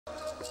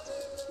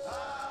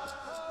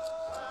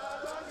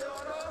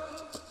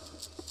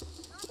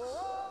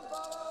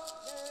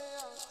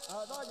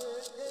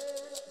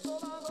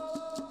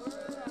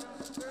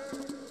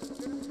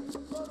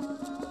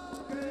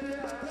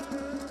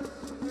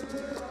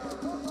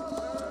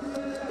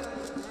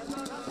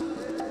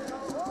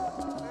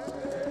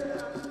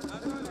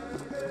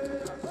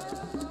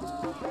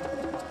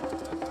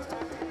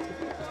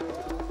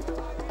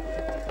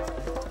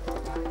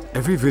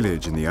Every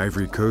village in the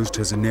Ivory Coast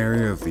has an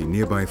area of the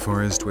nearby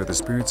forest where the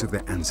spirits of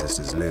their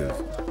ancestors live.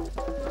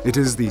 It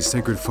is the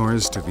sacred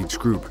forest of each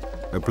group,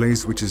 a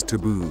place which is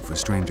taboo for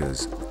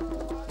strangers.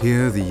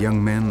 Here the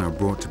young men are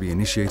brought to be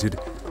initiated,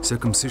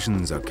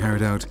 circumcisions are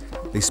carried out,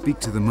 they speak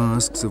to the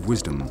masks of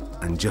wisdom,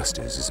 and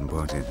justice is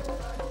imparted.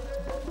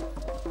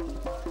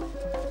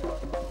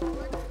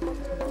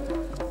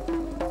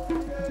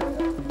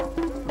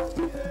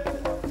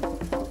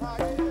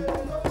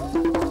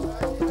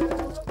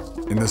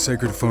 In the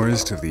sacred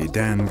forest of the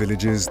Dan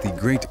villages, the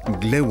great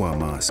Glewa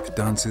mask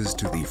dances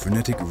to the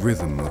frenetic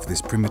rhythm of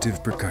this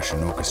primitive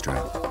percussion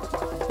orchestra.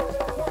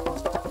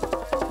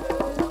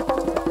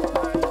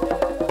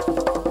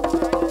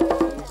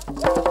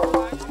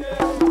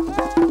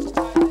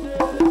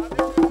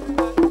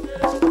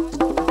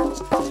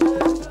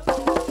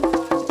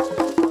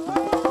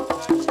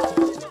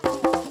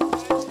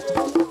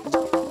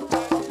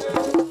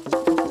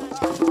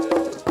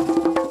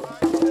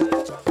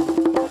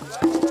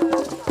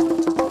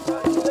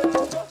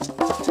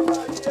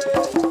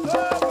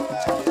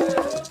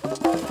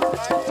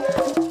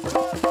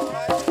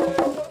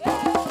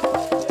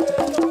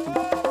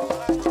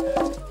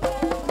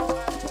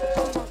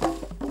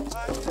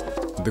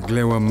 The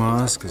Glewa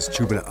mask has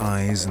tubular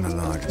eyes and a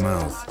large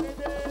mouth.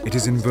 It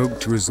is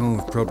invoked to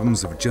resolve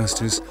problems of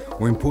justice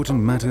or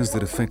important matters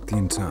that affect the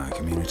entire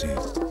community.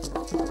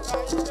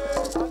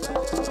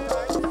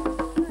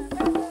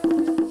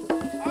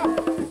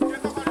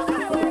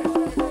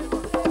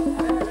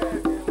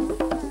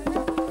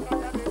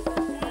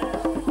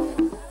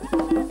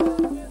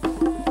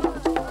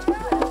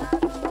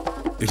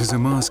 It is a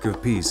mask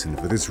of peace and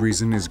for this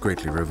reason is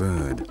greatly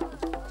revered.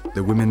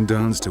 The women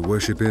dance to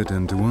worship it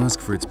and to ask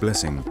for its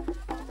blessing.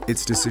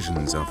 Its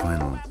decisions are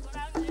final.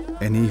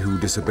 Any who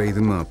disobey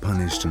them are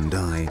punished and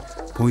die,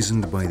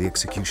 poisoned by the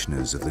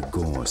executioners of the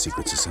Gore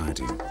secret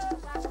society.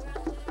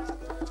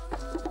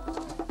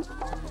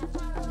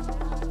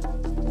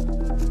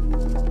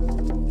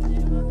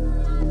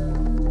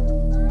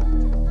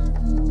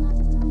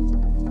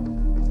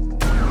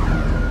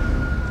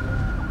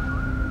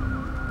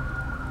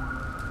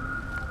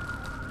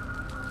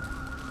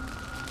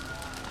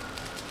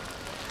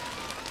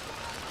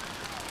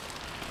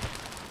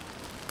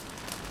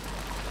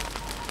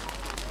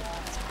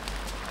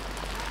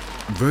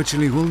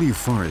 Virtually all the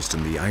forest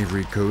on the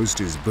Ivory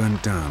Coast is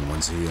burnt down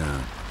once a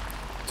year.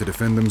 To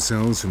defend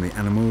themselves from the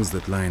animals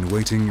that lie in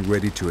waiting,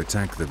 ready to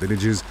attack the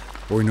villages,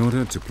 or in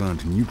order to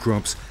plant new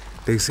crops,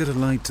 they set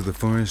alight to the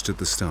forest at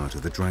the start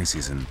of the dry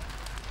season.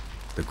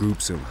 The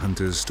groups of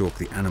hunters stalk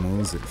the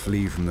animals that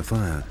flee from the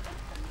fire.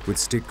 With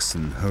sticks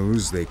and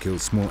hoes, they kill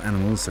small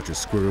animals such as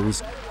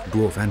squirrels,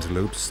 dwarf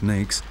antelopes,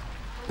 snakes.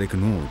 They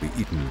can all be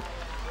eaten.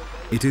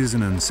 It is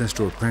an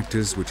ancestral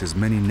practice which has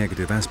many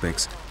negative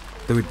aspects,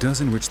 though it does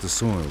enrich the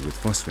soil with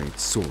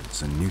phosphates,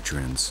 salts, and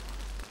nutrients.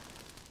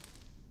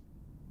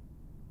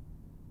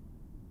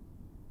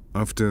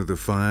 After the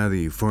fire,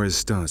 the forest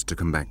starts to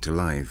come back to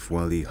life,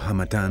 while the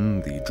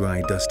harmattan, the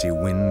dry, dusty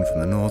wind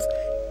from the north,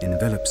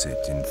 envelops it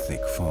in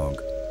thick fog.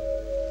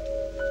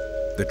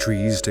 The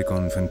trees take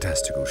on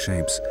fantastical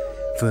shapes,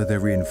 further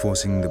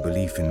reinforcing the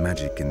belief in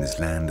magic in this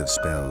land of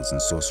spells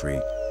and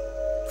sorcery,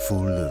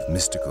 full of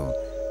mystical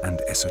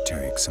and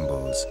esoteric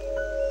symbols.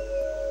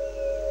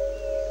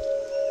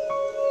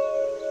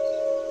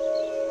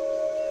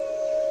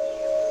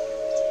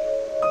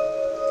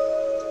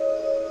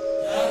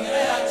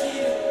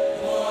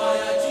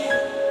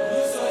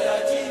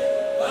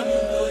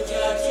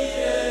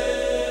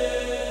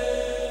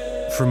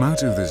 From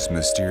out of this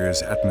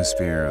mysterious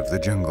atmosphere of the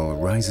jungle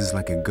rises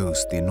like a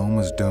ghost the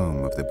enormous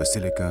dome of the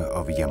Basilica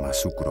of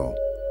Yammasoukro.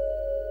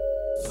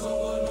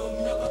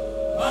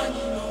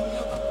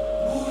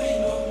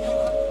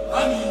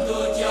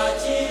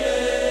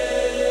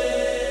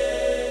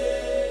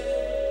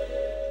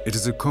 It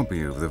is a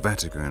copy of the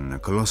Vatican, a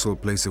colossal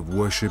place of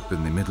worship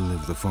in the middle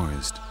of the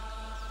forest.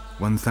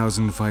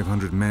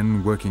 1,500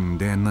 men working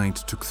day and night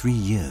took 3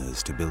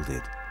 years to build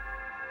it.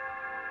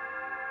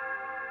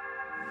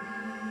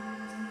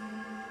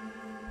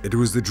 It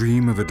was the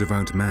dream of a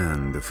devout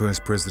man, the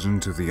first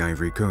president of the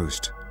Ivory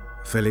Coast,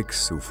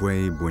 Felix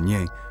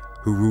Ufue-Buañi,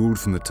 who ruled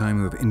from the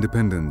time of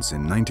independence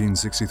in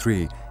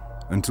 1963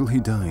 until he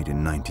died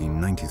in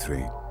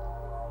 1993.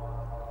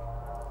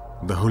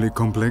 The holy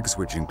complex,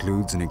 which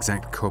includes an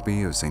exact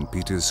copy of St.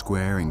 Peter's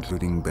Square,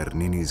 including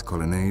Bernini's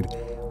colonnade,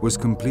 was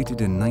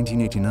completed in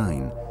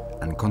 1989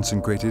 and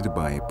consecrated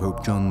by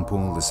Pope John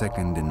Paul II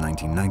in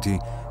 1990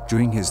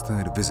 during his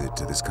 3rd visit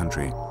to this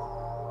country.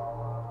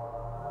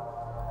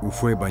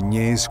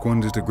 Ufue-Buañi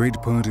squandered a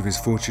great part of his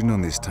fortune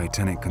on this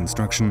titanic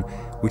construction,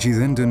 which he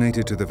then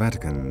donated to the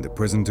Vatican, the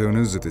present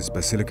owners of this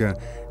basilica,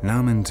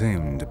 now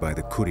maintained by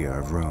the Curia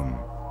of Rome.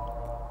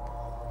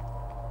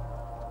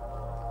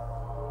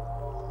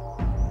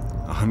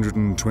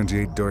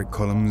 128 Doric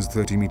columns,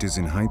 30 meters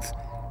in height,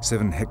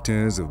 7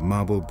 hectares of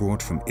marble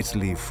brought from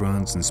Italy,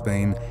 France, and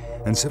Spain,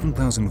 and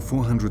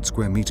 7,400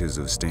 square meters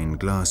of stained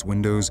glass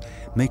windows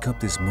make up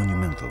this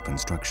monumental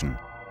construction.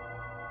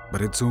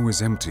 But it's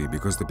always empty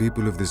because the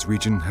people of this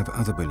region have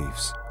other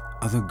beliefs,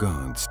 other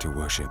gods to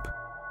worship.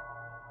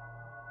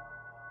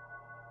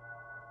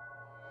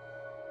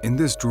 In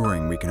this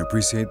drawing, we can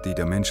appreciate the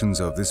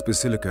dimensions of this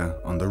basilica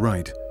on the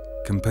right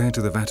compared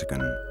to the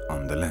Vatican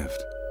on the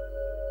left.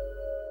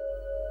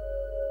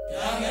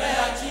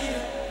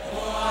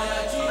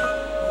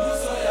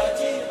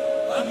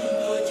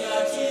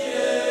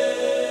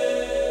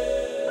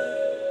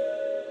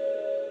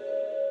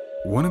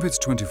 One of its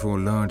 24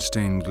 large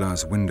stained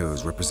glass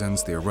windows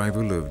represents the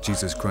arrival of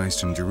Jesus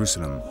Christ in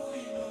Jerusalem.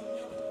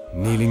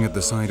 Kneeling at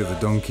the side of the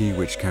donkey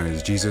which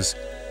carries Jesus,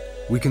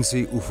 we can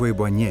see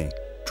Ufue-Buañi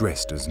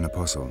dressed as an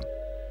apostle.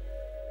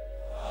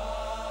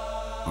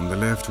 On the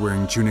left,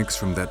 wearing tunics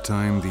from that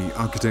time, the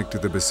architect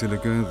of the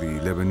basilica, the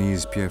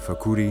Lebanese Pierre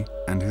Fakuri,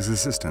 and his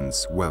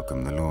assistants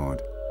welcome the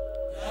Lord.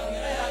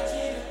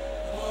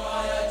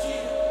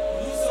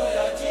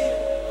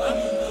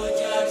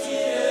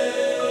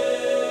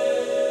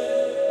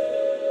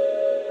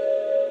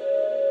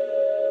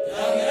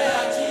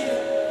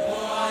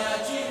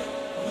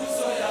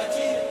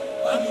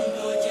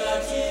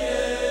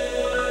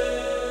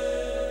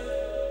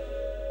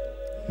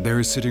 There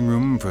is sitting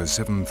room for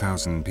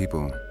 7,000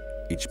 people.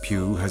 Each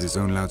pew has its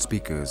own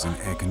loudspeakers and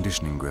air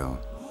conditioning grill.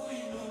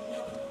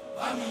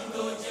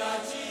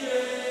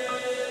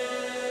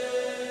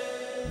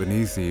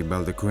 Beneath the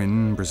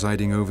baldachin,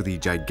 presiding over the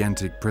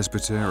gigantic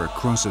presbyter, a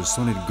cross of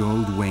solid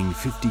gold weighing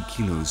 50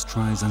 kilos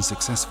tries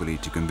unsuccessfully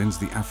to convince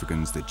the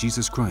Africans that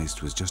Jesus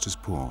Christ was just as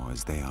poor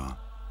as they are.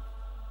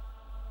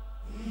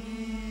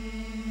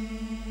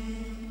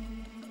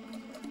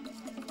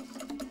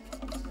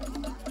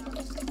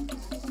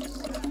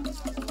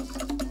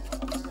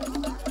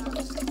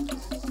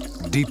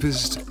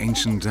 Deepest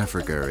ancient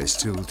Africa is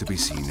still to be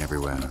seen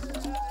everywhere.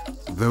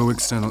 Though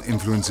external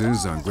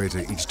influences are greater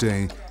each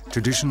day,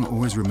 tradition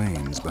always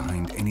remains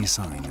behind any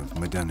sign of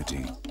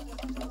modernity.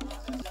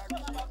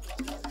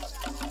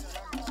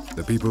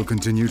 The people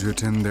continue to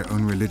attend their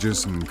own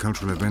religious and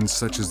cultural events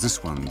such as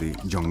this one, the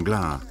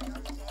Jongla.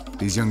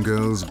 These young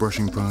girls,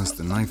 brushing past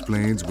the knife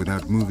blades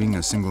without moving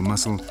a single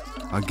muscle,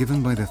 are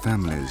given by their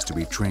families to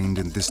be trained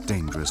in this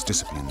dangerous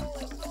discipline.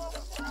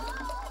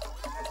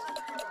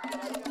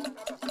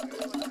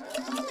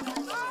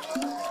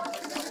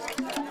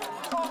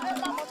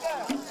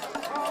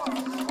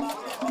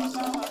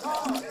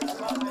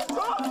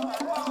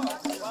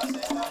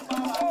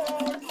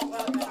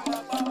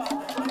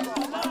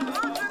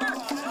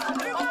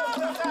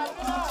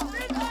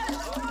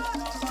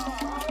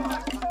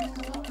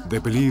 They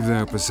believe they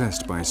are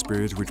possessed by a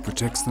spirit which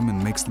protects them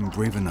and makes them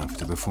brave enough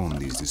to perform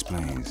these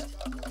displays.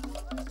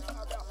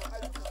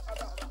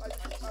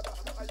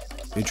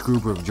 Each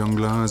group of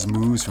jongleurs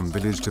moves from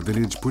village to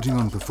village, putting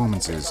on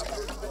performances.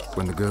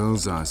 When the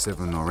girls are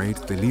 7 or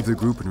 8, they leave the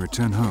group and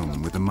return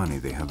home with the money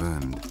they have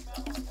earned.